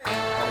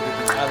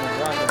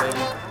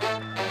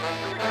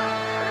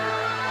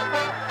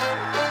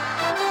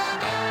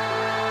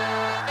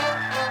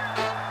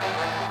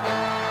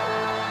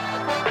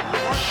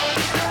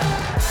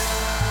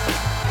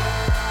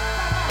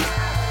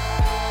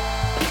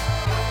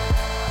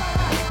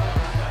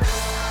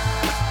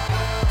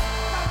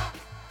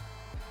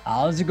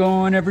How's it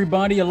going,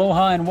 everybody?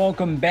 Aloha and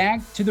welcome back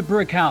to the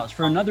Brick House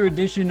for another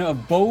edition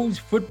of Bo's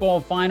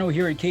Football Final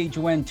here at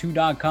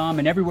KHON2.com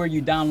and everywhere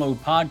you download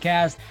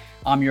podcasts.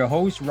 I'm your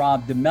host,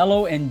 Rob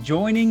DeMello, and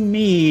joining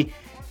me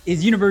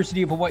is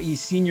University of Hawaii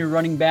senior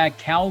running back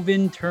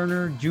Calvin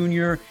Turner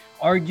Jr.,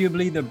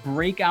 arguably the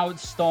breakout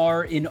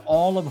star in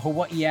all of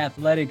Hawaii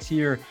athletics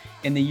here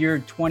in the year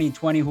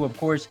 2020, who, of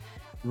course,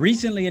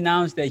 recently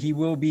announced that he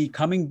will be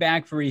coming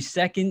back for a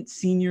second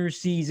senior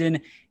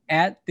season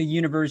at the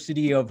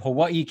University of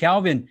Hawaii.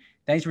 Calvin,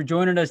 thanks for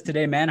joining us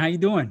today, man. How you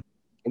doing?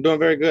 I'm doing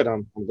very good.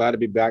 I'm glad to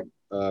be back.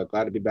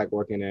 Glad to be back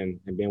working and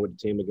being with the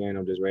team again.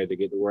 I'm just ready to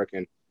get to work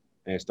and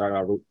start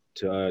our route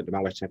to the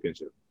Mountain West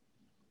Championship.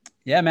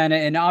 Yeah, man.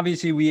 And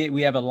obviously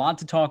we have a lot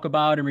to talk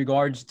about in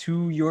regards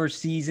to your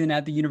season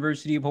at the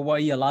University of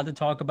Hawaii, a lot to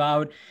talk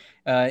about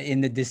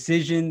in the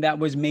decision that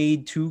was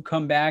made to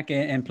come back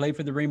and play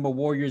for the Rainbow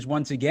Warriors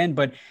once again.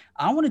 But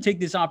I want to take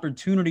this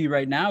opportunity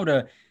right now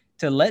to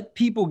let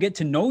people get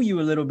to know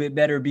you a little bit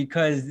better,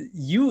 because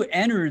you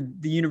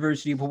entered the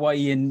University of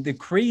Hawaii in the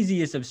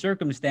craziest of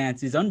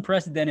circumstances,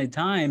 unprecedented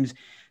times,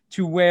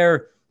 to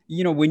where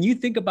when you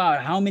think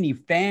about how many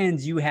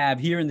fans you have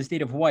here in the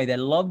state of Hawaii that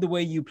love the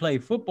way you play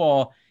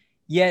football,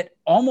 yet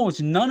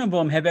almost none of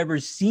them have ever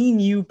seen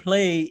you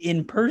play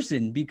in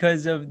person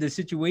because of the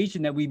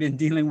situation that we've been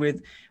dealing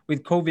with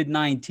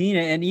COVID-19.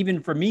 And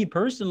even for me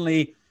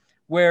personally,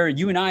 where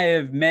you and I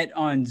have met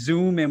on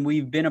Zoom and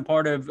we've been a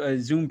part of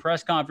Zoom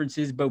press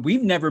conferences, but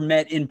we've never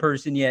met in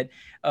person yet,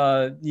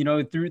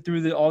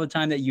 through all the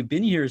time that you've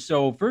been here.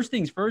 So first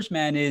things first,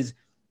 man, is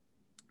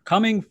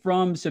coming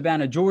from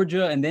Savannah,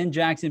 Georgia, and then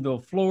Jacksonville,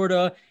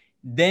 Florida,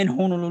 then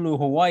Honolulu,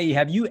 Hawaii.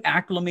 Have you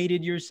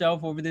acclimated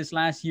yourself over this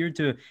last year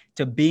to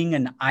being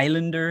an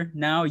Islander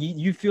now?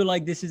 You feel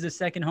like this is a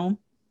second home?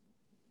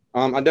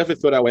 I definitely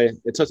feel that way.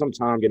 It took some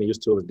time getting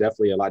used to it. It was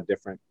definitely a lot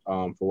different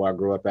from where I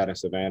grew up at in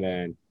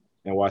Savannah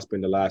and where I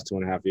spent the last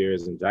 2.5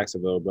 years in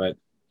Jacksonville. But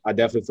I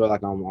definitely feel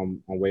like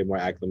I'm way more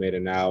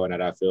acclimated now, and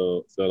that I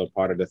feel a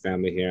part of the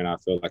family here, and I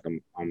feel like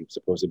I'm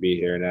supposed to be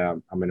here, and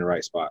that I'm in the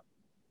right spot.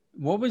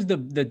 What was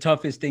the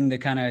toughest thing to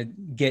kind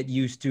of get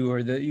used to,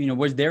 or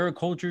was there a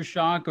culture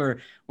shock,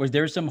 or was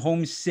there some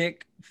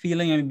homesick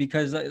feeling? I mean,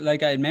 because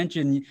like I had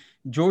mentioned,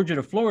 Georgia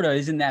to Florida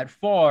isn't that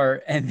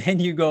far, and then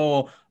you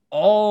go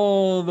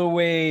all the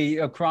way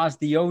across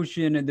the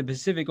ocean and the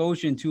Pacific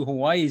Ocean to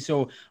Hawaii.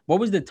 So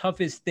what was the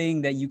toughest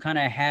thing that you kind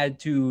of had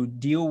to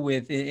deal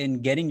with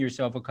in getting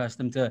yourself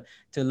accustomed to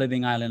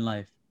living island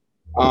life?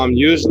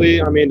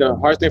 Usually, I mean, the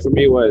hardest thing for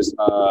me was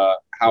how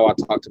I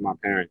talk to my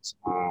parents.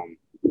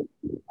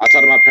 I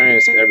talk to my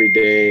parents every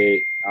day.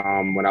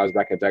 When I was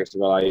back at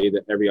Jacksonville, I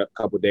either every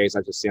couple of days.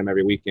 I just see them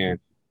every weekend.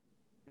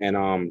 And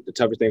the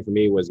toughest thing for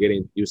me was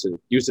getting used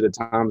to the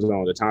time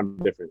zone, the time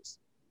difference,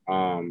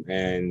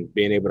 and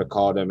being able to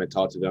call them and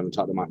talk to them, and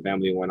talk to my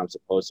family when I'm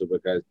supposed to.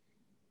 Because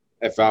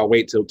if I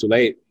wait till too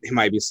late, it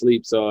might be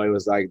sleep. So it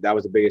was like that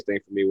was the biggest thing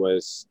for me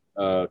was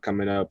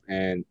coming up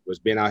and was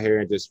being out here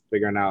and just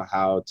figuring out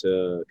how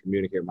to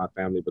communicate with my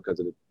family because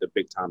of the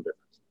big time difference.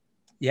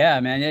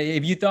 Yeah, man.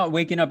 If you thought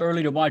waking up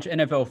early to watch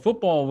NFL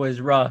football was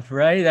rough,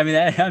 right? I mean,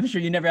 I'm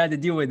sure you never had to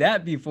deal with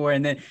that before.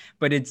 And then,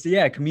 but it's,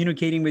 yeah,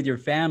 communicating with your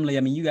family.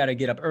 I mean, you got to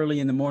get up early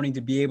in the morning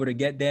to be able to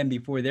get them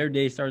before their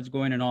day starts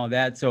going and all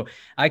that. So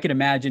I could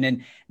imagine.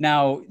 And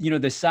now,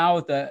 the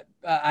South,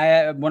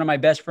 one of my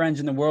best friends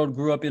in the world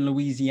grew up in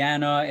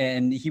Louisiana,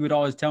 and he would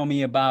always tell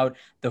me about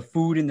the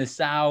food in the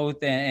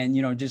South,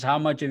 and just how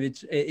much of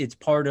it's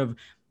part of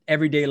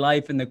everyday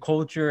life and the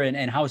culture,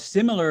 and how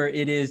similar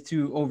it is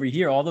to over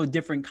here, although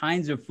different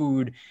kinds of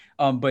food,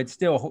 but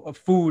still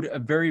food, a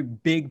very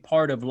big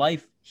part of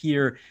life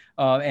here,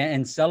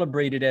 and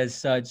celebrated as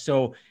such.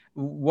 So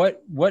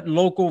what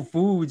local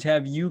foods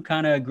have you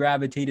kind of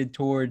gravitated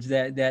towards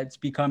that's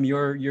become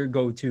your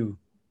go-to?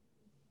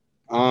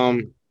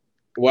 Um,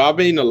 well, I've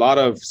been eating a lot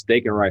of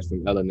steak and rice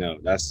from L&L.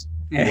 That's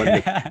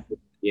one thing.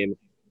 And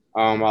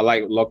I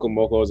like local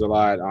mocos a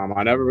lot.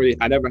 I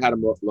never had a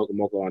local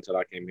moco until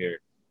I came here.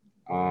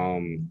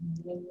 Um,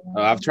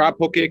 I've tried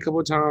poke a couple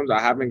of times. I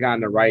haven't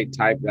gotten the right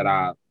type that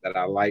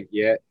I like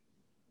yet.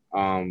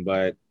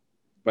 But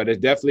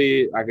it's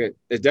definitely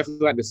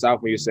like the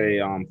South when you say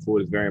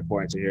food is very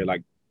important to here.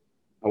 Like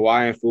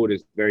Hawaiian food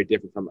is very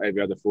different from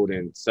every other food,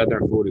 and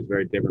Southern food is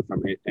very different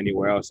from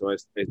anywhere else. So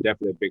it's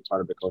definitely a big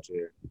part of the culture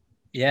here.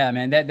 Yeah,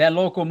 man, that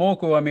local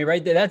moco, I mean,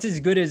 right there, that's as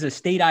good as a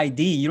state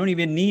ID. You don't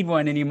even need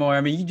one anymore. I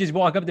mean, you just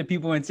walk up to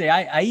people and say,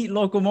 I eat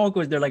local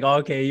mocos. They're like,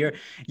 okay,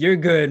 you're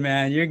good,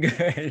 man. You're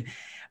good.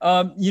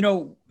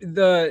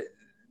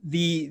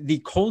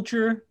 The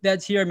culture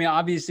that's here, I mean,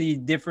 obviously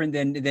different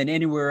than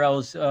anywhere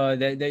else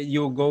that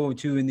you'll go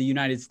to in the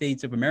United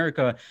States of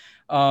America.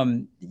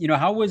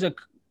 How was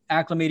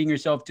acclimating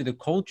yourself to the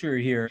culture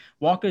here?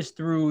 Walk us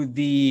through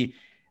the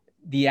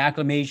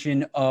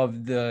acclimation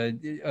of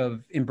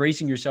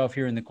embracing yourself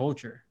here in the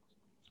culture.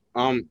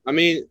 I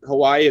mean,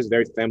 Hawaii is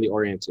very family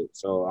oriented.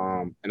 So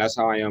and that's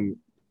how I am.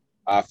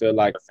 I feel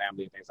like a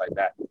family and things like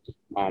that.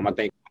 I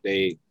think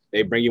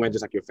they bring you in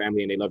just like your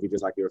family, and they love you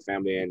just like your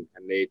family, and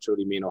they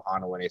truly mean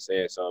Ohana when they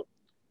say it. So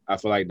I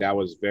feel like that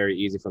was very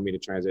easy for me to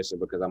transition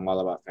because I'm all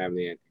about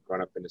family, and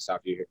growing up in the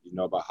South, you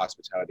know about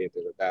hospitality and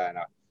things like that. And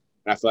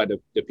I feel like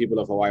the people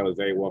of Hawaii was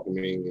very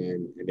welcoming,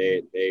 and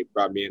they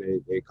brought me in,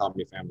 and they called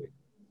me family.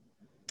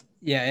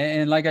 Yeah,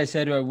 and like I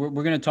said, we're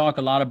going to talk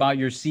a lot about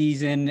your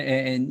season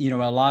and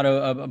a lot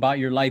of about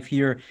your life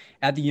here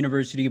at the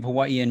University of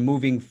Hawaii and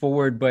moving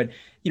forward. But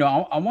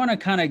I want to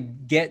kind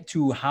of get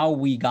to how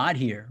we got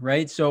here,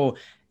 right? So,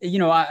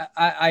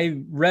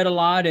 I read a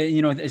lot,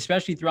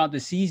 especially throughout the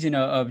season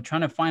of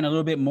trying to find a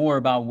little bit more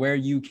about where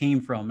you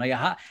came from. Like,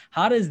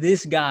 how does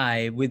this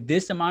guy with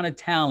this amount of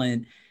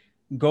talent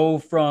go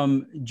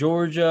from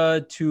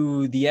Georgia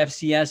to the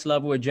FCS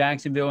level at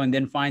Jacksonville and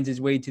then finds his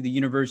way to the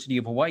University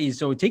of Hawaii?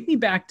 So take me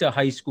back to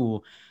high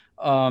school.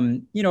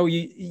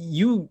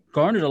 You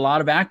garnered a lot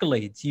of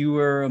accolades. You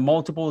were a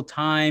multiple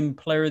time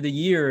player of the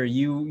year.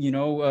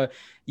 You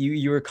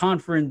were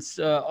conference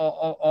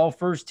all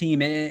first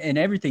team and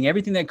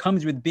everything that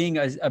comes with being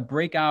a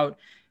breakout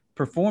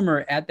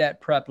performer at that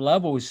prep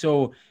level.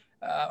 So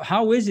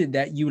how is it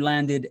that you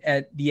landed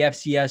at the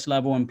FCS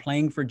level and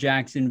playing for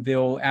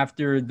Jacksonville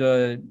after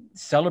the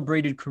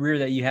celebrated career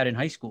that you had in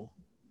high school?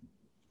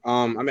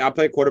 I mean, I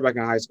played quarterback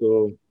in high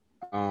school.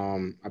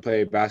 I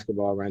played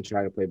basketball, ran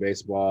track, I played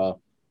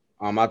baseball.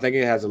 I think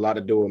it has a lot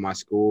to do with my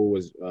school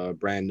was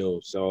brand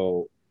new.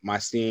 So my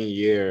senior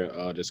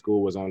year, the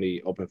school was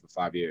only open for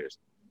 5 years.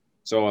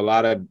 So a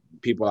lot of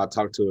people I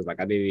talked to was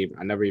like, I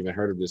never even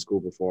heard of this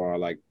school before. Or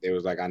like, it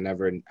was like, I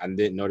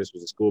didn't know this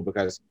was a school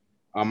because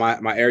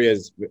my area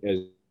is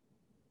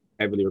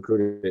heavily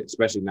recruited,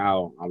 especially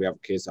now. We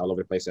have kids all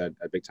over the place at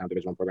big time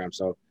Division I programs.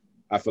 So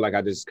I feel like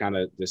I just kind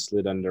of just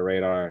slid under the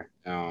radar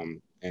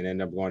and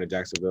ended up going to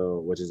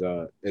Jacksonville, which is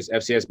it's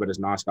FCS, but it's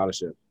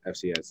non-scholarship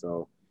FCS.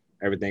 So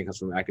everything comes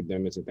from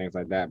academics and things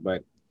like that.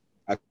 But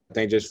I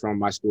think just from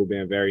my school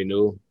being very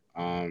new,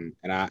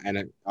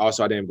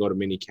 also I didn't go to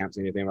many camps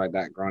or anything like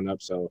that growing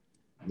up. So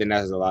then that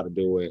has a lot to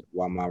do with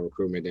why my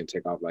recruitment didn't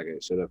take off like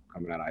it should have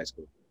coming out of high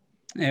school.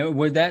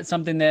 Was that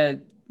something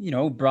that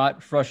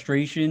brought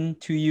frustration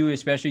to you,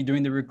 especially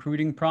during the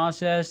recruiting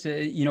process?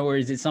 Or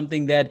is it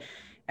something that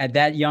at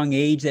that young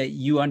age that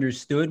you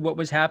understood what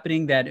was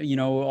happening? That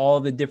all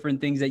the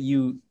different things that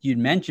you'd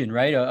mentioned,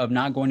 right? Of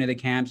not going to the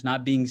camps,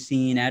 not being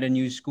seen at a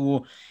new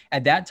school.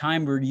 At that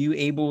time, were you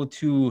able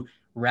to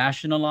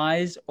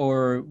rationalize,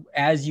 or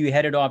as you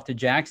headed off to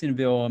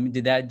Jacksonville,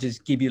 did that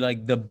just give you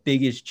like the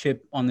biggest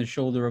chip on the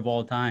shoulder of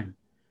all time?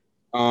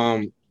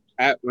 Um,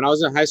 when I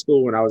was in high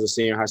school, when I was a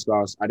senior in high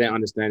school, I didn't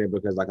understand it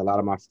because like a lot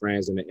of my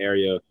friends in the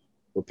area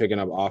were picking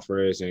up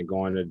offers and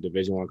going to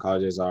Division I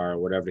colleges or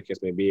whatever the case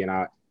may be, and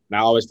I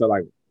always felt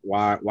like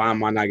why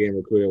am I not getting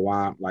recruited?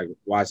 Why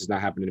is this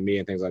not happening to me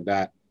and things like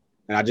that?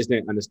 And I just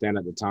didn't understand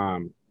at the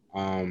time.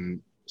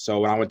 So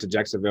when I went to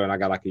Jacksonville and I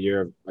got like a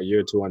year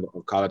or two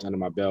of college under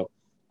my belt,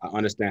 I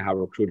understand how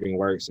recruiting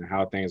works and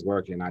how things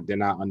work, and I did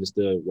not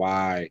understood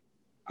why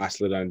I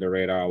slid under the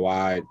radar,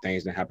 why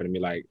things didn't happen to me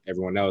like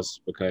everyone else.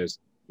 Because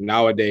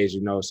nowadays,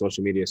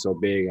 social media is so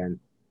big, and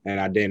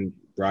I didn't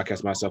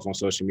broadcast myself on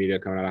social media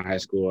coming out of high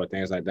school or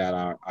things like that.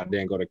 I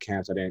didn't go to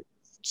camps. I didn't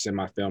send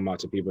my film out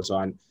to people. So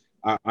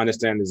I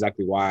understand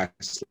exactly why I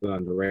slid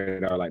under the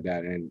radar like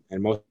that. And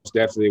most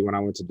definitely when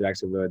I went to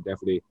Jacksonville, it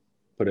definitely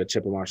put a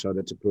chip on my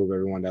shoulder to prove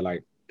everyone that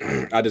like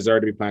I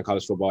deserve to be playing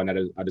college football and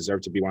that I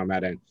deserve to be where I'm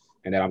at and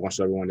that I'm going to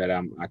show everyone that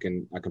I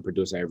can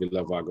produce at every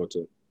level I go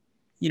to.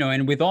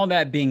 And with all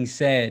that being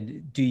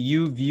said, do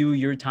you view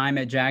your time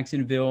at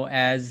Jacksonville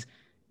as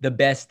the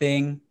best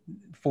thing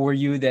for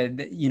you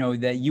that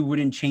you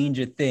wouldn't change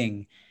a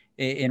thing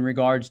in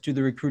regards to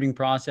the recruiting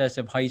process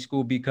of high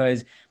school?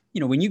 Because,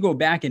 when you go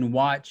back and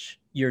watch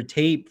your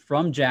tape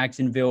from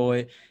Jacksonville,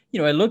 it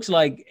looks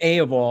like A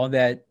of all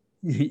that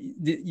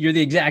you're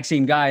the exact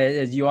same guy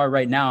as you are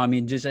right now. I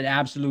mean, just an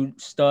absolute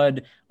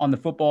stud on the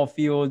football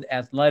field,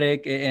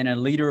 athletic and a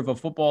leader of a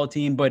football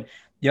team. But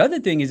the other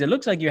thing is, it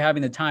looks like you're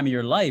having the time of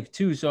your life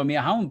too. So, I mean,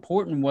 how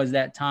important was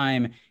that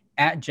time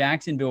at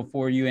Jacksonville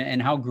for you,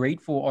 and how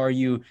grateful are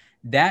you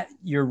that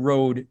your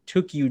road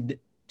took you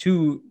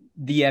to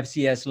the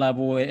FCS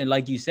level, and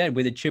like you said,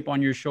 with a chip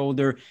on your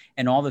shoulder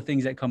and all the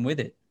things that come with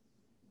it?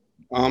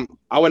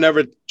 I would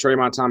never trade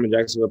my time in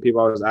Jacksonville.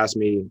 People always ask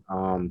me,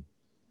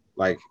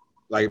 like,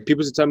 like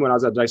people used to tell me when I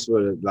was at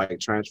Jacksonville, to, like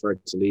transfer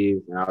to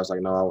leave, and I was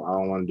like, no, I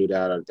don't want to do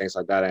that or things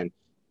like that. And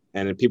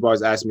then people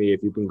always ask me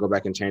if you can go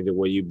back and change it,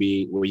 will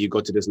you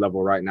go to this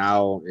level right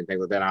now and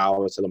things like that. And I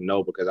always tell them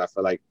no because I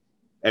feel like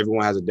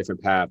everyone has a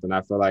different path, and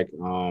I feel like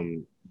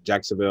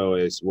Jacksonville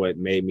is what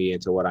made me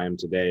into what I am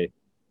today.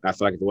 And I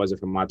feel like if it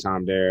wasn't for my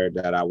time there,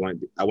 that I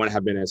wouldn't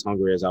have been as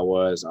hungry as I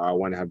was, or I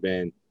wouldn't have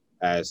been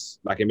as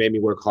like it made me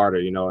work harder,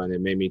 and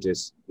it made me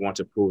just want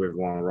to prove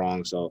everyone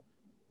wrong. So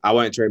I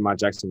wouldn't trade my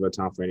Jacksonville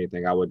time for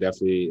anything. I would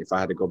definitely, if I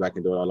had to go back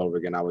and do it all over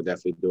again, I would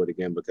definitely do it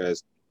again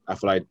because I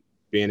feel like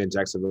being in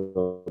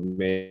Jacksonville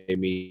made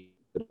me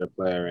the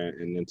player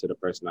and into the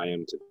person I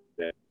am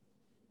today.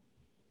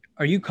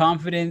 Are you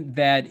confident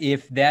that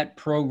if that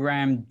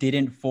program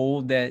didn't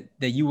fold, that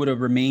you would have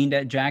remained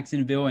at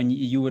Jacksonville and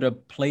you would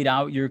have played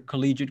out your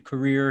collegiate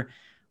career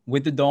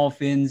with the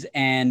Dolphins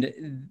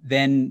and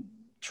then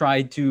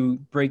tried to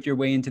break your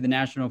way into the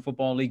National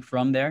Football League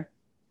from there?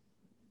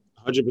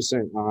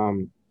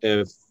 100%.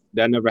 If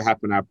that never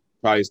happened, I'd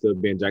probably still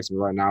be in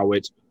Jacksonville right now.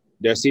 Which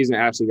their season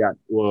actually got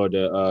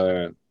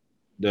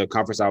the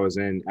conference I was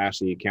in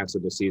actually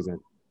canceled the season,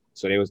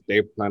 so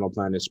they plan on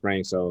playing this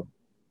spring. So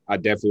I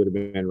definitely would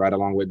have been right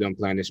along with them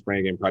playing this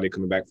spring and probably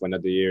coming back for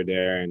another year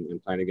there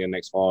and playing again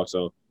next fall.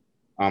 So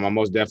I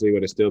most definitely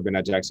would have still been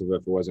at Jacksonville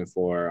if it wasn't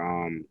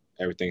for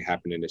everything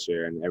happening this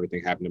year and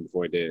everything happening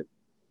before it did.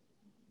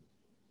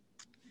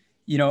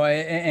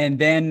 And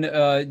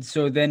then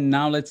so then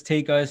now let's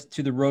take us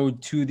to the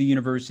road to the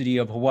University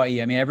of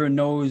Hawaii. I mean, everyone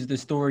knows the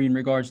story in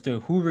regards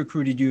to who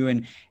recruited you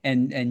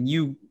and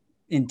you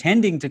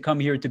intending to come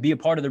here to be a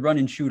part of the run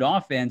and shoot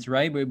offense,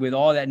 right? With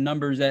all that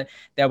numbers that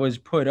was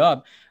put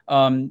up.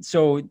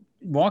 So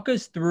walk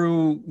us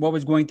through what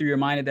was going through your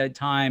mind at that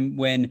time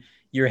when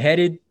you're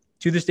headed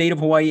to the state of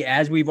Hawaii,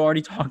 as we've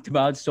already talked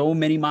about, so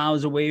many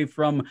miles away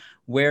from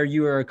where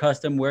you are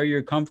accustomed, where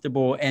you're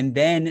comfortable, and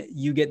then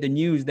you get the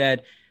news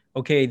that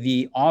okay,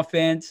 the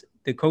offense,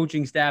 the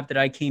coaching staff that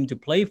I came to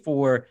play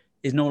for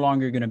is no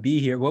longer going to be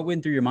here. What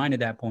went through your mind at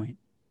that point?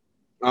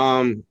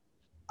 Um,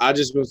 I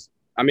just was.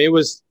 I mean, it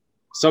was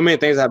so many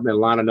things have been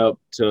lining up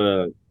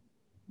to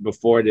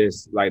before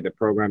this, like the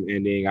program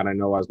ending. I didn't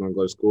know I was going to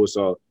go to school,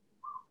 so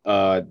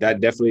that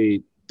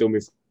definitely threw me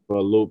for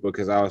a loop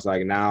because I was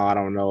like, now I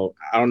don't know.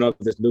 I don't know if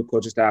this new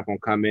coaching staff will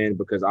come in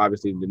because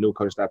obviously the new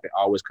coaching staff they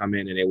always come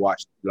in and they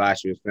watch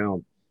last year's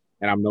film,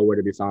 and I'm nowhere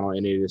to be found on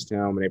any of this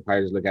film, and they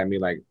probably just look at me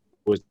like,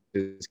 "Who's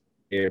this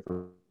kid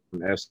from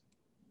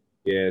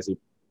FCS?"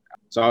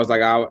 So I was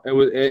like,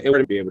 it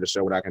would be able to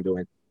show what I can do,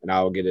 and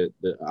I will get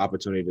the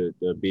opportunity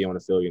to be on the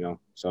field, you know.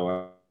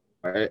 So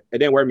it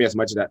didn't worry me as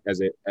much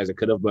as it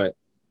could have, but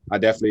I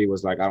definitely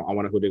was like, I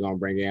wonder who they're gonna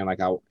bring in. Like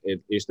I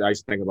used to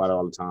think about it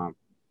all the time.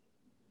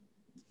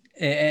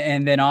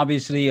 And then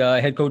obviously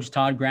head coach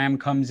Todd Graham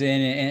comes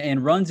in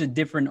and runs a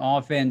different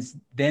offense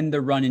than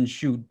the run and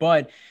shoot.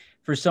 But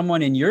for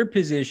someone in your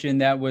position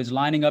that was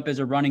lining up as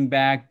a running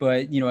back,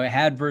 but it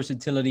had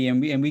versatility,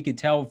 and we could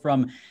tell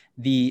from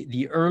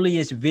the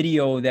earliest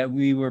video that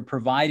we were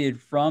provided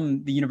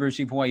from the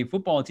University of Hawaii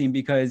football team,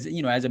 because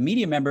as a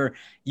media member,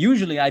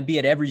 usually I'd be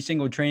at every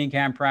single training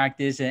camp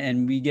practice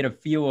and we get a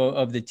feel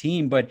of the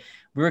team, but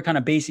we were kind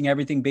of basing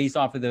everything based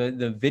off of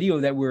the video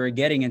that we were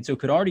getting, and so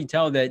could already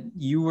tell that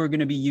you were going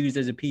to be used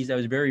as a piece that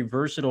was very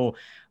versatile.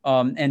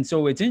 And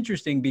so it's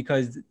interesting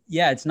because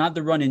it's not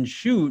the run and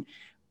shoot,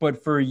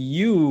 but for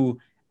you,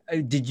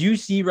 did you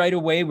see right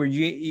away? Were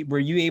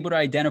you able to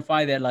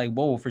identify that, like,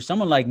 whoa, for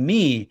someone like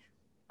me,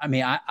 I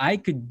mean, I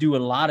could do a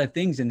lot of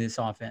things in this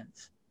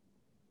offense.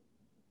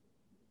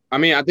 I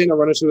mean, I think the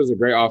running shoot is a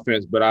great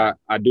offense, but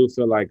I do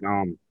feel like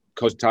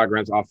Coach Todd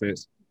Graham's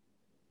offense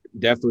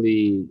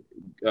definitely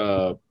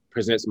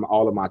presents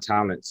all of my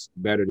talents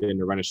better than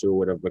the running shoe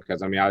would have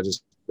because I mean I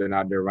just been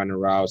out there running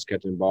routes,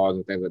 catching balls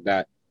and things like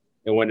that.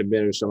 It wouldn't have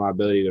been able to show my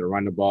ability to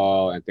run the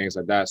ball and things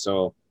like that.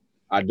 So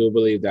I do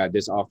believe that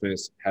this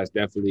offense has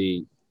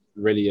definitely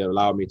really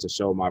allowed me to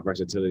show my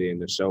versatility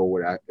and to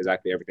show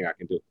exactly everything I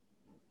can do.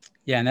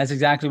 Yeah, and that's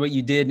exactly what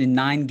you did in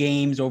 9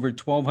 games, over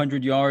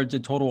 1,200 yards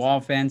of total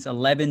offense,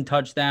 11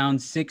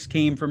 touchdowns, 6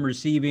 came from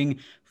receiving,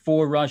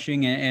 4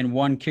 rushing, and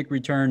 1 kick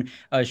return.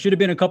 Should have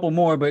been a couple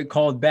more, but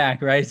called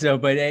back, right? So,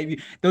 but hey,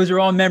 those are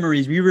all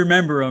memories. We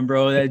remember them,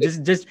 bro.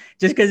 Just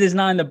because it's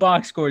not in the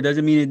box score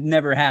doesn't mean it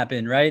never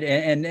happened, right?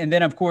 And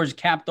then of course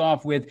capped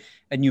off with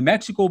a New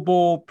Mexico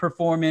Bowl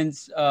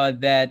performance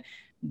that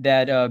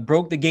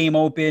broke the game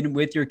open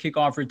with your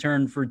kickoff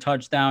return for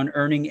touchdown,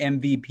 earning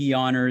MVP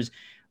honors.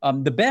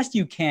 The best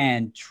you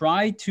can,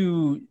 try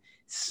to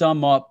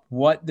sum up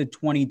what the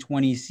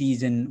 2020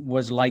 season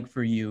was like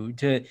for you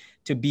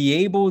to be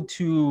able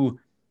to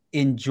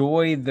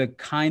enjoy the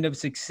kind of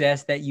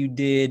success that you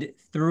did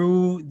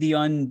through the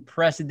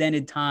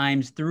unprecedented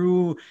times,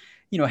 through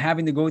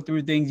having to go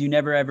through things you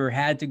never ever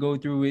had to go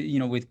through,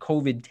 with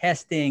COVID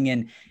testing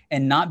and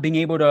not being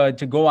able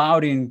to go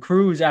out and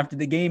cruise after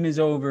the game is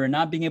over and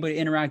not being able to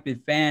interact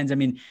with fans. I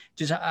mean,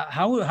 just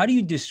how do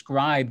you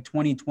describe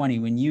 2020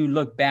 when you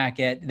look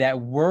back at that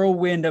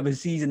whirlwind of a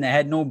season that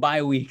had no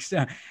bye weeks?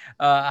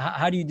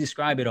 How do you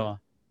describe it all?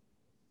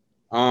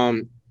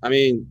 I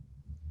mean,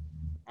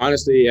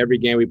 honestly, every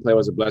game we played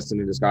was a blessing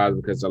in disguise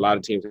because a lot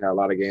of teams had a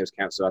lot of games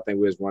canceled. I think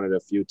we was one of the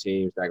few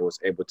teams that was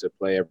able to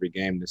play every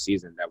game in the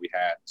season that we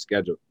had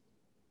scheduled.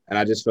 And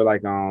I just feel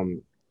like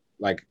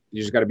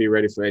you just got to be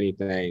ready for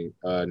anything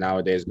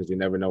nowadays because you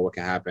never know what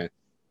can happen,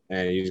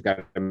 and you just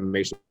got to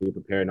make sure you're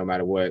prepared no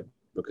matter what.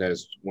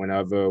 Because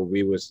whenever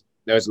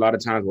there was a lot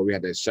of times where we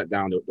had to shut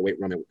down the weight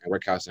room and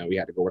workouts, and we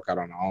had to go work out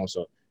on our own.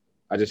 So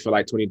I just feel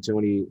like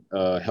 2020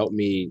 helped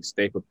me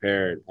stay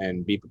prepared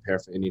and be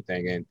prepared for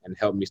anything, and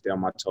help me stay on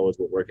my toes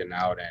with working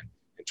out and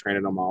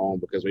training on my own.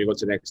 Because when you go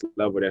to the next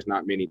level, there's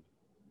not many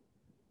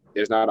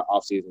there's not an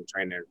off-season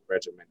training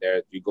regimen.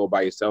 There, you go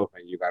by yourself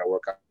and you got to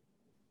work out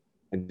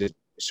and just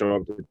show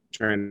up to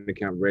training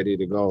camp ready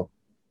to go.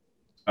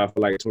 So I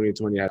feel like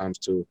 2020 has comes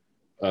to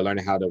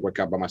learning how to work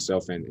out by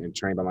myself and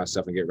train by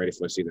myself and get ready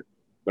for the season.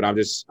 But I'm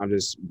just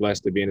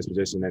blessed to be in this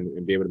position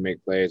and be able to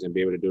make plays and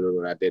be able to do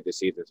what I did this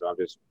season. So I'm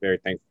just very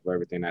thankful for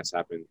everything that's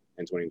happened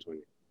in 2020.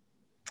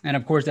 And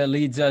of course, that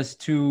leads us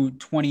to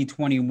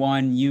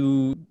 2021.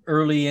 You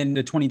early in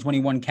the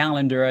 2021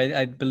 calendar,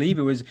 I believe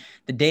it was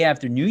the day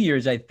after New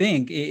Year's, I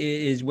think,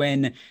 is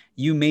when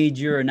you made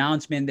your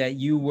announcement that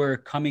you were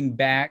coming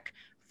back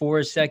for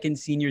a second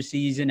senior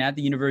season at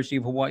the University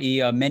of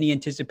Hawaii. Many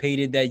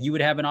anticipated that you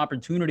would have an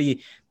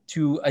opportunity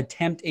to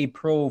attempt a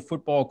pro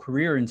football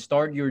career and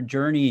start your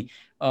journey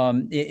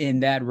in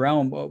that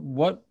realm.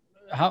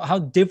 How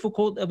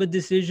difficult of a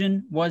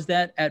decision was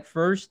that at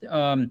first?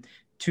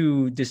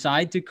 To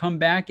decide to come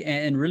back,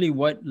 and really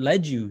what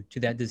led you to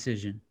that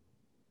decision?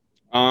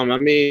 I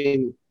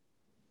mean,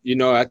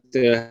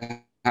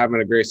 after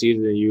having a great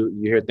season, you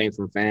hear things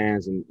from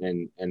fans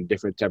and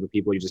different type of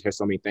people. You just hear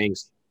so many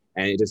things,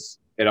 and you just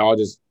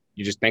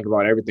think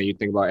about everything. You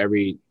think about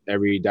every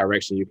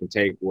direction you can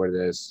take,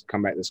 whether it's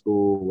come back to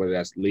school, whether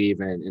that's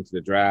leaving into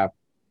the draft,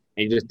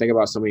 and you just think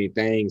about so many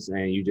things,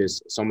 and you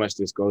just so much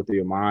just go through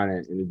your mind.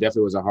 And it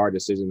definitely was a hard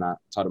decision. I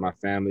talked to my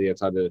family. I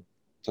talked to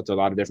a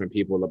lot of different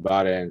people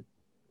about it,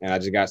 and I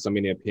just got so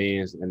many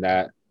opinions. And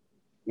that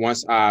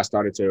once I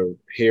started to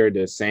hear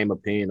the same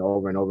opinion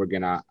over and over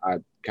again, I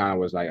kind of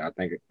was like, I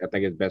think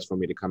it's best for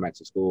me to come back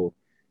to school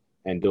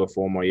and do it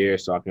 4 more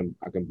years so I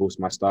can boost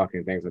my stock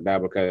and things like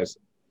that. Because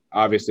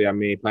obviously, I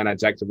mean, playing at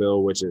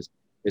Jacksonville, which is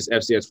it's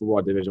FCS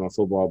football, Division I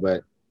football,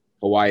 but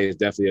Hawaii is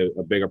definitely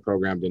a bigger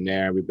program than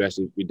there. We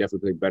definitely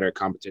play better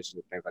competition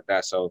and things like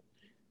that. So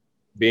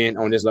being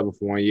on this level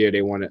for 1 year,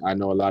 I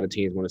know a lot of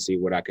teams want to see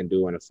what I can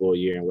do in a full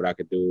year and what I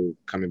could do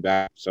coming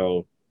back.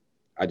 So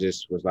I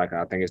just was like,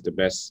 I think it's the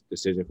best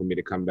decision for me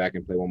to come back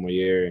and play 1 more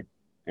year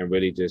and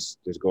really just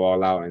go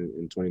all out in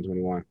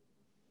 2021.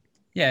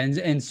 Yeah,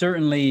 and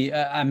certainly,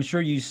 I'm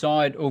sure you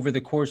saw it over the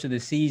course of the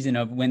season.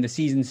 Of when the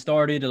season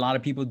started, a lot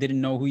of people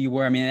didn't know who you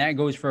were. I mean, that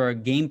goes for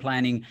game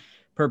planning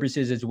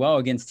purposes as well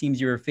against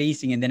teams you were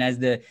facing. And then as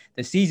the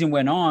season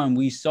went on,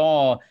 we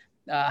saw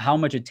how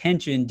much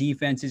attention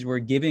defenses were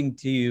giving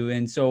to you.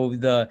 And so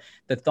the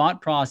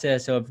thought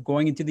process of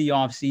going into the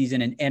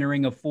offseason and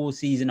entering a full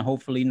season,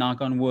 hopefully,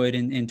 knock on wood,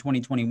 in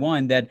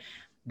 2021, that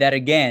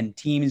again,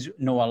 teams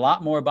know a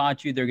lot more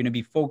about you. They're going to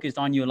be focused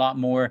on you a lot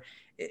more.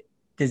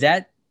 Does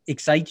that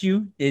excite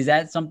you? Is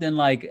that something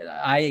like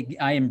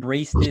I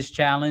embrace this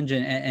challenge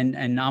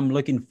and I'm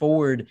looking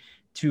forward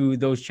to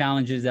those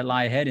challenges that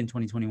lie ahead in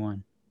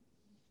 2021?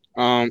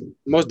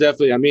 Most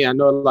definitely. I mean, I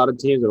know a lot of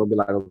teams that will be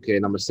like, okay,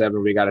 number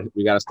 7, we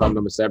gotta start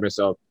number 7.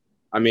 So,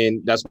 I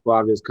mean, that's why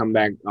I've just come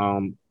back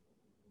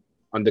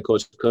under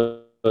Coach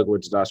Cook,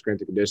 which is our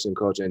strength and conditioning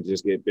coach, and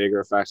just get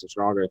bigger, faster,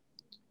 stronger,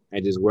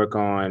 and just work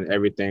on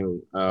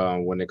everything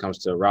when it comes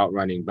to route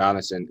running,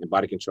 balance, and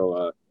body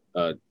control,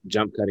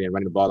 jump cutting, and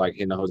running the ball, like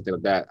hitting the hose and things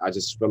like that. I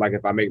just feel like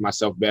if I make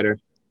myself better,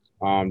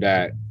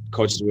 that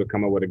coaches will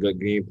come up with a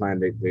good game plan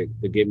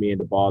to get me in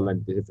the ball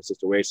in different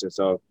situations.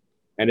 So,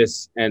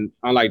 and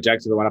unlike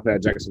Jacksonville, when I played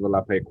at Jacksonville,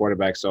 I played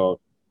quarterback, so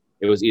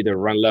it was either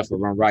run left or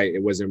run right.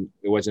 It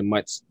wasn't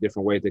much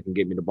different ways that can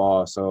get me the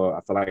ball. So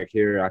I feel like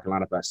here I can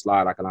line up at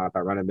slot, I can line up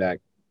at running back.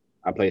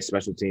 I play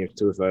special teams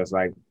too, so it's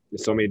like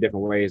there's so many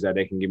different ways that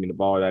they can give me the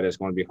ball that it's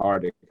going to be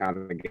hard to kind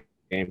of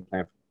game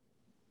plan.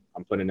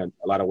 I'm putting in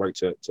a lot of work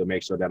to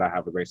make sure that I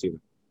have a great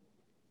season.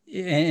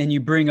 And you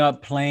bring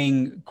up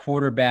playing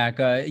quarterback.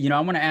 I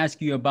want to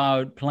ask you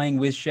about playing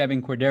with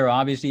Chevan Cordeiro.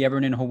 Obviously,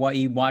 everyone in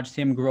Hawaii watched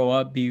him grow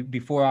up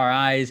before our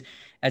eyes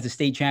as a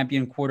state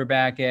champion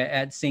quarterback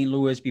at St.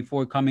 Louis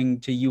before coming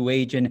to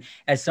UH. And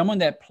as someone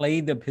that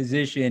played the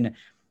position,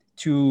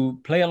 to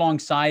play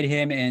alongside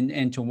him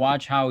and to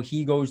watch how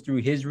he goes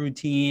through his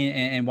routine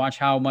and watch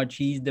how much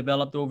he's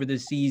developed over the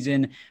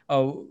season.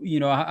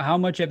 How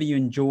much have you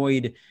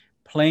enjoyed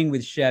playing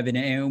with Chevan,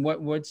 and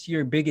what's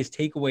your biggest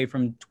takeaway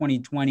from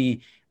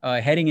 2020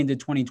 heading into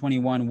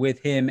 2021 with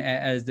him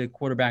as the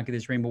quarterback of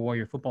this Rainbow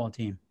Warrior football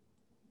team?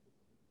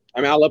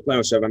 I mean, I love playing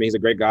with Chevan. I mean, he's a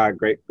great guy,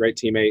 great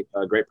teammate,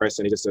 a great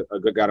person. He's just a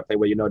good guy to play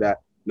with. You know that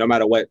no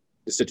matter what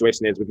the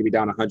situation is, we could be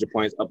down 100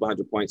 points, up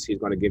 100 points. He's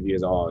going to give you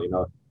his all.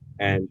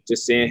 And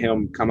just seeing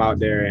him come out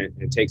there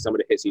and take some of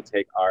the hits he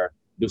take or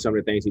do some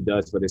of the things he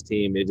does for this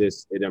team, it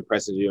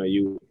impresses you,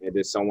 and it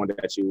is someone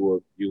that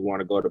you want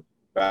to go to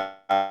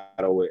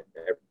battle with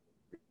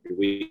every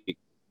week.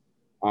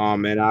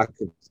 And I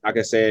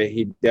can say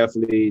he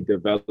definitely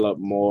developed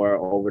more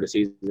over the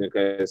season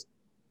because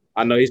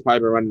I know he's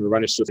probably been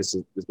running shoes.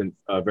 It's been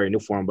very new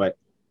for him, but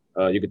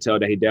you could tell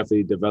that he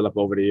definitely developed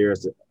over the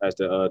years as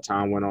the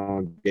time went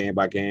on, game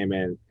by game.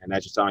 And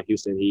as you saw in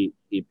Houston, he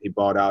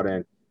balled out,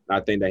 and I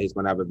think that he's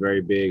going to have a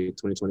very big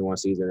 2021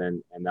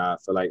 season, and I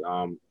feel like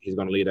he's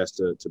going to lead us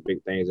to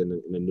big things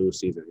in the new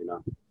season.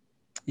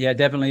 Yeah,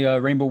 definitely.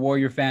 Rainbow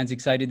Warrior fans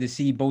excited to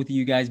see both of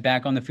you guys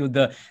back on the field.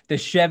 The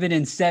Shevin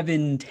and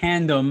Seven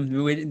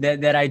tandem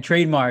that I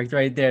trademarked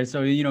right there.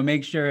 So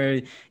make sure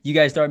you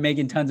guys start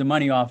making tons of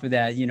money off of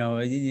that. You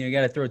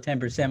got to throw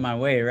 10% my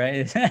way,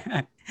 right?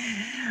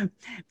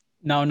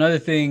 Now, another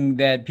thing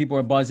that people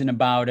are buzzing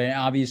about, and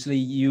obviously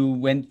you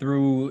went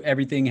through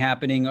everything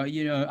happening,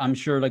 I'm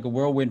sure like a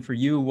whirlwind for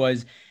you,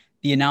 was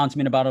the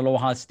announcement about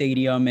Aloha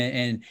Stadium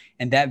and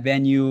that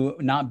venue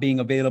not being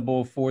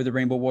available for the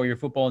Rainbow Warrior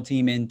football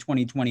team in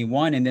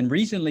 2021. And then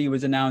recently it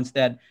was announced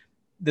that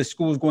the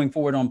school is going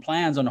forward on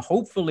plans on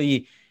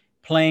hopefully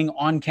playing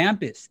on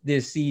campus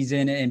this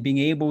season and being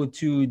able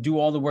to do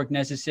all the work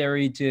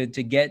necessary to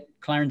get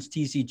Clarence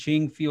TC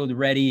Ching Field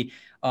ready.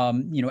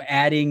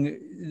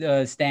 Adding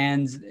the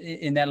stands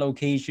in that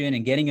location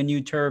and getting a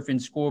new turf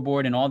and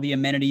scoreboard and all the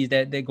amenities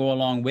that go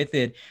along with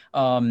it.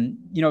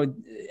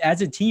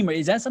 As a team,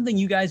 is that something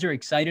you guys are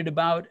excited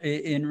about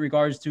in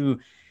regards to,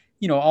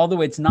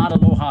 although it's not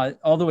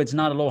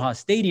Aloha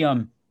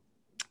Stadium,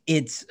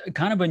 it's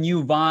kind of a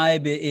new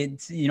vibe.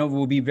 It's,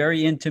 will be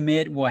very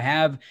intimate. We'll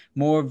have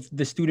more of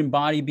the student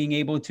body being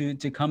able to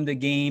come to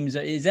games.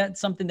 Is that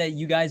something that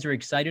you guys are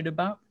excited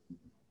about?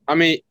 I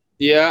mean,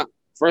 yeah.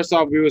 First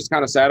off, we was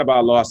kind of sad about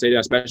Aloha Stadium,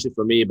 especially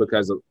for me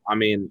because I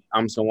mean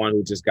I'm someone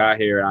who just got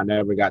here. I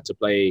never got to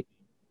play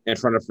in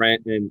front of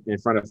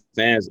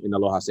fans in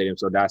Aloha Stadium,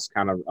 so that's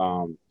kind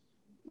of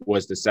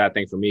was the sad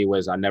thing for me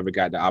was I never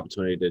got the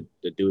opportunity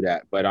to do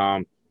that. But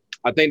I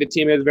think the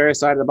team is very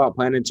excited about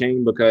playing in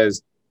Ching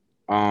because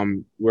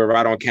we're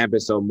right on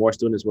campus, so more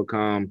students will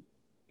come,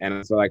 and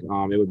I feel like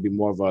it would be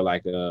more of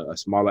a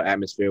smaller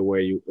atmosphere where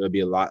it'll be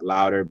a lot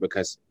louder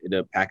because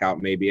it'll pack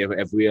out. Maybe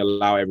if we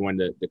allow everyone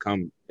to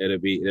come, it'll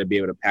be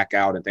able to pack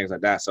out and things like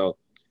that. So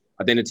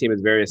I think the team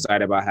is very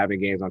excited about having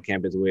games on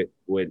campus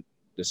with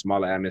the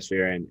smaller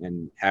atmosphere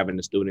and having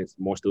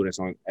more students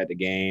on at the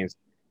games,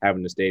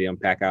 having the stadium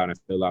pack out and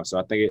fill out. So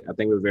I think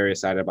we're very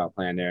excited about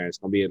playing there. It's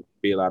gonna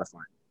be a lot of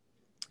fun.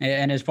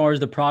 And as far as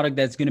the product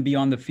that's going to be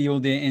on the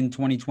field in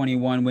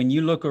 2021, when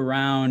you look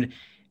around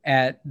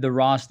at the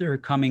roster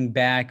coming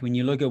back, when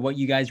you look at what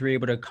you guys were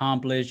able to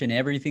accomplish and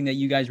everything that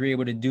you guys were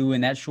able to do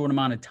in that short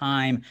amount of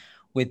time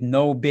with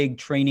no big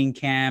training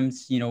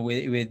camps,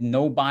 with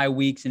no bye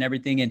weeks and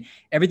everything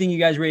you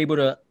guys were able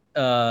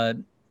to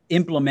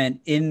implement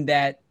in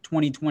that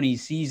 2020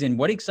 season,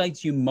 what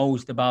excites you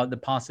most about the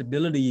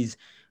possibilities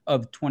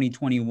of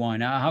 2021?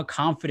 How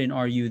confident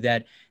are you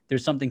that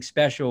there's something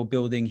special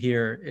building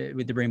here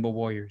with the Rainbow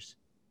Warriors?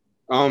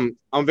 I'm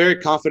very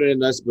confident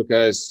in us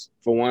because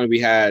for one, we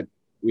had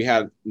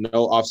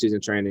no off season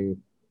training.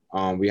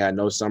 We had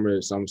no summer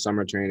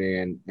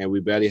training, and we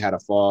barely had a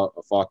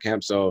fall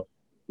camp. So,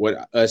 with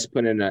us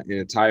putting in an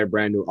entire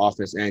brand new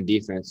offense and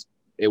defense,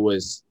 it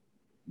was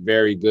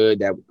very good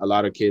that a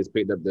lot of kids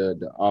picked up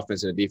the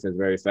offense and the defense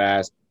very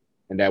fast,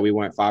 and that we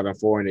went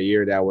 5-4 in a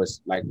year that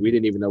was like we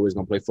didn't even know we was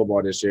gonna play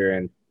football this year,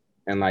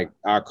 and like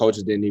our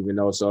coaches didn't even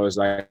know. So it's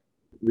like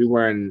we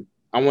weren't.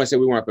 I want to say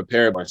we weren't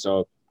prepared, but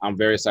so I'm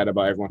very excited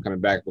about everyone coming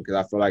back because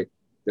I feel like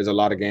there's a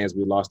lot of games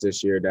we lost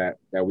this year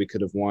that we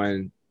could have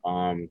won.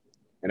 And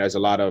there's a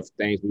lot of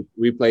things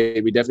we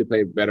played. We definitely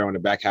played better on the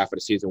back half of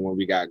the season when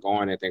we got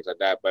going and things like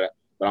that. But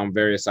I'm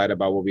very excited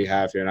about what we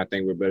have here, and I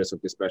think we're building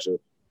something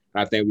special.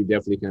 And I think we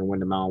definitely can win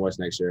the Mountain West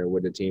next year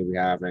with the team we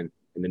have and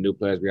the new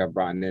players we have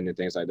brought in and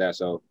things like that.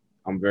 So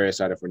I'm very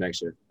excited for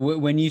next year.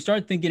 When you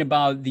start thinking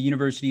about the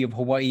University of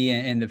Hawaii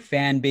and the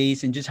fan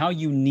base and just how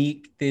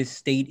unique this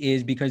state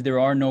is, because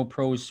there are no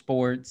pro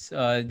sports,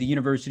 the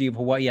University of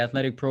Hawaii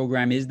athletic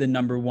program is the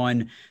number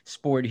one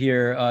sport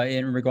here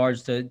in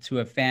regards to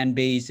a fan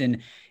base. And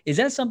is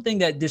that something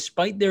that,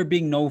 despite there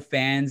being no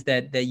fans,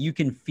 that you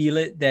can feel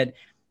it, that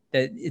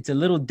it's a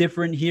little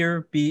different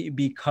here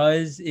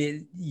because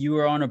you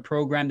are on a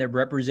program that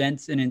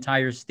represents an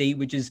entire state,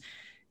 which is,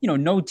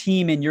 no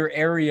team in your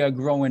area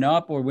growing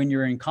up or when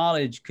you're in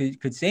college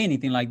could say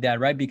anything like that,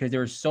 right? Because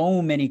there are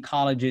so many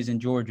colleges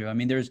in Georgia. I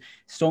mean, there's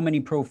so many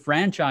pro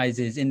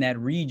franchises in that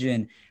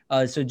region.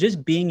 So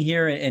just being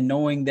here and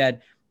knowing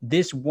that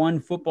this one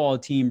football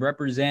team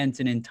represents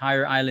an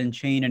entire island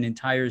chain, an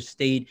entire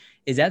state,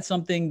 is that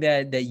something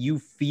that you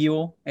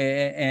feel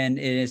and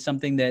it is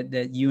something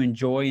that you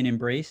enjoy and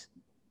embrace?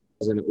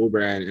 In the Uber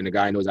and the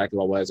guy knows exactly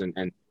what it was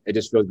and it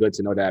just feels good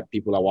to know that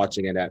people are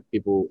watching and that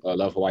people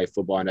love Hawaii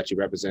football and that you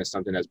represent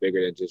something that's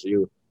bigger than just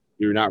you.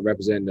 You're not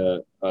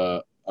representing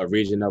a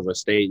region of a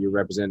state. You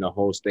represent the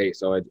whole state.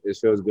 So it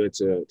feels good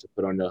to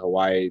put on the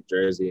Hawaii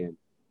jersey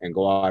and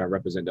go out and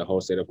represent the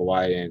whole state of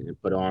Hawaii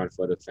and put on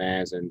for the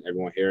fans and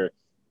everyone here.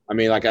 I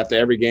mean, like after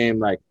every game,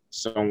 like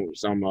somebody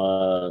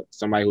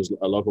who's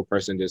a local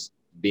person just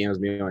DMs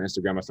me on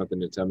Instagram or something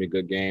to tell me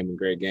good game and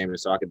great game. And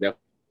so I could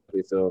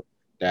definitely feel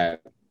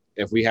that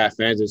if we had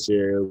fans this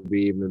year, it would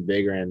be even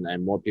bigger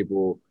and more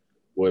people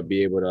would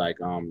be able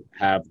to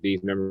have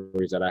these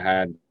memories that I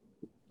had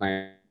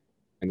playing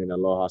in the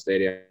Aloha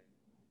Stadium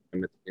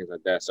and things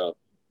like that. So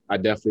I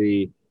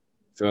definitely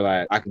feel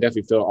like I can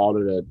definitely feel all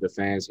of the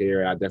fans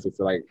here. And I definitely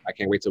feel like I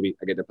can't wait till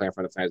I get to play in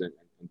front of fans and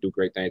do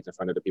great things in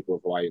front of the people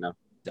of Hawaii,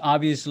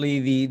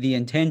 Obviously, the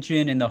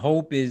intention and the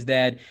hope is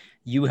that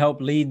you help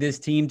lead this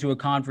team to a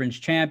conference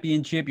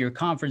championship. You're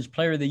conference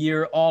player of the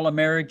year,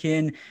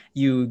 All-American.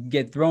 You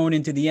get thrown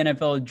into the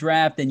NFL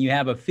draft, and you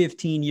have a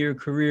 15-year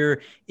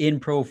career in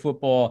pro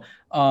football.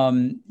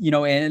 And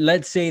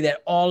let's say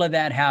that all of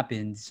that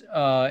happens,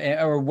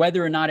 or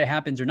whether or not it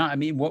happens or not. I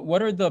mean,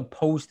 what are the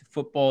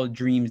post-football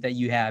dreams that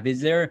you have?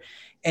 Is there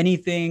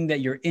anything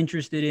that you're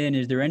interested in?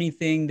 Is there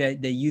anything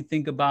that you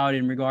think about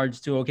in regards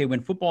to, okay, when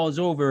football is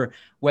over,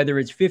 whether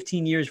it's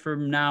 15 years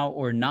from now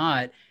or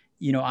not,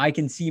 I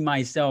can see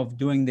myself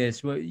doing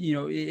this.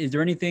 Is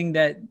there anything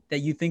that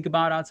you think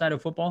about outside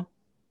of football?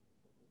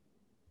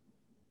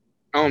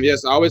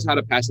 Yes, I always had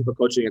a passion for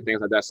coaching and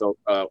things like that. So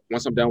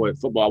once I'm done with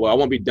football, well, I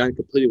won't be done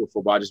completely with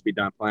football. I'll just be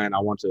done playing. I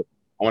want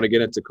to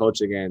get into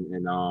coaching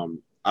and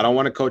I don't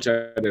want to coach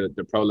at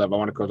the pro level. I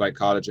want to coach like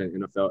college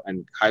and NFL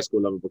and high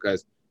school level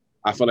because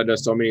I feel like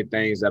there's so many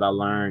things that I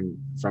learned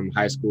from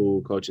high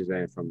school coaches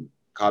and from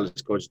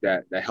college coaches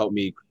that helped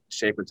me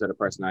shape into the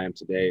person I am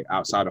today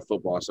outside of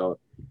football.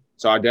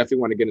 So I definitely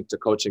want to get into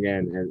coaching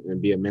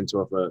and be a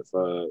mentor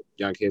for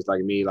young kids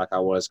like me, like I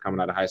was coming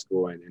out of high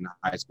school and in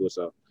high school.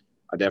 So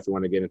I definitely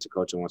want to get into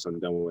coaching once I'm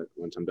done with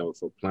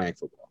playing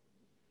football.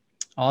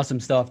 Awesome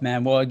stuff,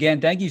 man. Well, again,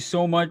 thank you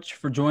so much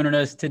for joining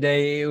us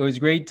today. It was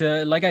great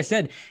to, like I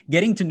said,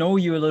 getting to know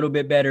you a little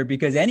bit better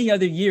because any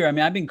other year, I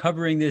mean, I've been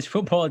covering this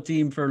football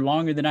team for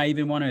longer than I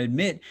even want to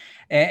admit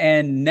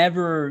and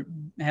never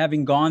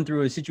having gone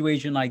through a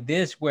situation like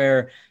this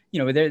where,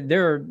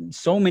 there are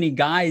so many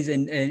guys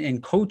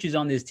and coaches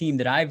on this team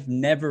that I've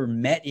never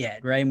met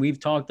yet, right? And we've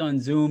talked on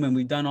Zoom and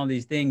we've done all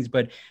these things,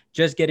 but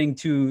just getting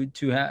to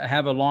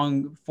have a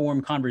long form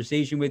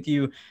conversation with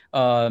you,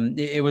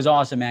 it was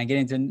awesome, man.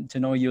 Getting to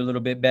know you a little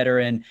bit better.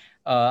 And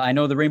I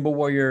know the Rainbow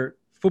Warrior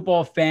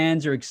football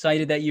fans are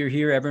excited that you're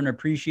here. Everyone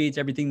appreciates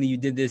everything that you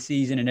did this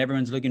season, and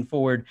everyone's looking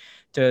forward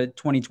to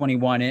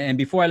 2021. And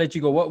before I let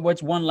you go,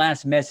 what's one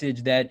last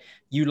message that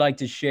you'd like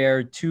to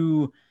share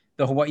to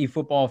the Hawaii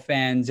football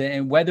fans,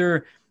 and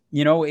whether,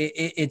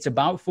 it's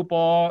about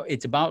football,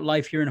 it's about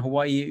life here in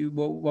Hawaii,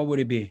 what would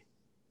it be?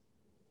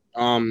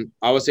 I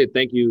would say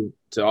thank you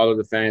to all of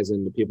the fans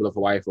and the people of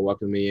Hawaii for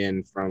welcoming me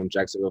in from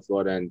Jacksonville,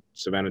 Florida and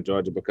Savannah,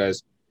 Georgia,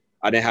 because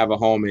I didn't have a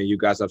home and you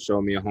guys have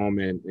shown me a home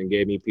and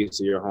gave me a piece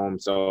of your home.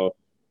 So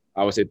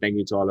I would say thank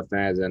you to all the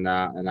fans and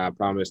I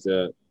promise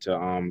to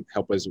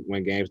help us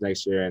win games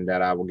next year and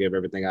that I will give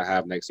everything I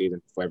have next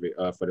season for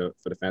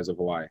the fans of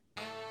Hawaii.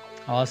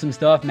 Awesome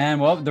stuff, man.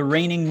 Well, the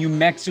reigning New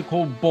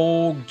Mexico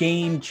Bowl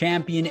game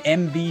champion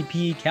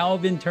MVP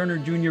Calvin Turner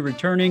Jr.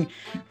 returning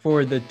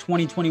for the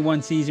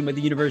 2021 season with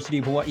the University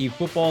of Hawaii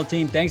football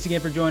team. Thanks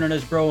again for joining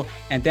us, bro.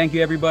 And thank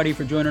you, everybody,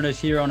 for joining us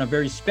here on a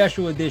very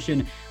special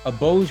edition of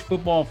Bo's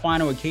Football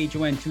Final at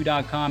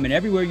KHON2.com. And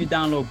everywhere you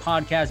download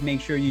podcasts,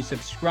 make sure you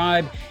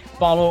subscribe.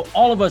 Follow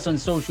all of us on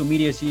social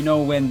media so you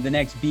know when the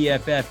next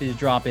BFF is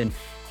dropping.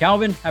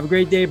 Calvin, have a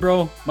great day,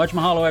 bro. Much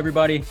mahalo,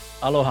 everybody.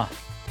 Aloha.